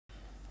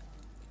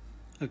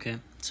Okay,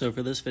 so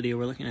for this video,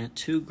 we're looking at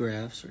two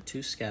graphs or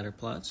two scatter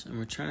plots, and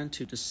we're trying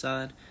to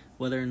decide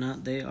whether or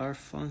not they are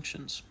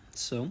functions.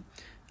 So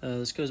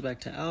this goes back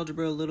to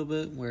algebra a little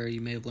bit, where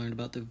you may have learned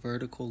about the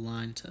vertical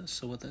line test.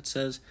 So what that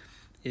says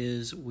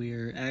is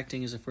we're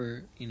acting as if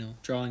we're,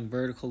 drawing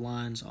vertical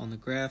lines on the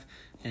graph,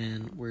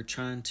 and we're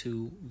trying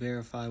to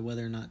verify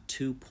whether or not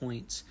 2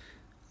 points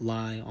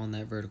lie on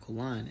that vertical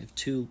line. If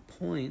 2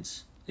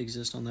 points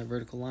exist on that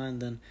vertical line,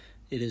 then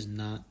it is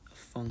not a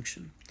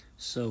function.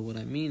 So what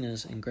I mean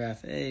is, in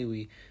graph A,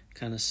 we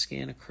kind of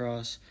scan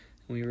across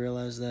and we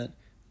realize that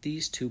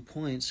these 2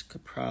 points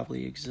could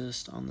probably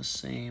exist on the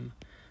same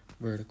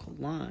vertical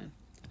line.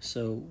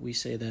 So we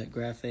say that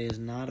graph A is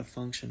not a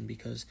function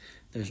because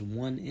there's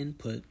one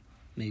input,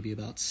 maybe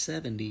about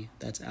 70,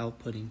 that's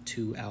outputting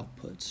two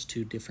outputs,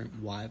 two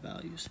different y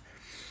values.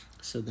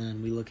 So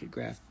then we look at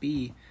graph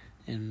B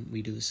and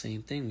we do the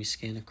same thing. We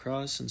scan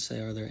across and say,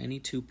 are there any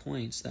 2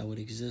 points that would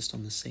exist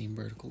on the same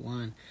vertical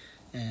line?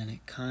 And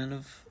it kind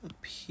of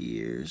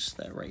appears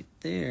that right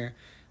there,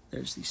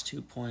 there's these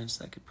 2 points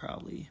that could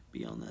probably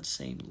be on that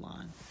same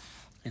line.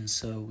 And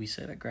so we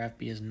say that graph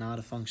B is not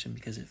a function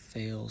because it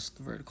fails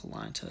the vertical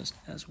line test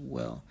as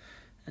well.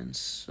 And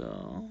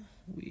so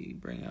we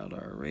bring out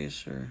our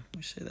eraser.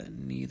 We say that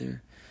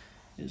neither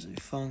is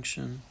a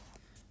function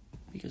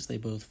because they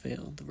both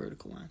fail the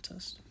vertical line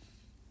test.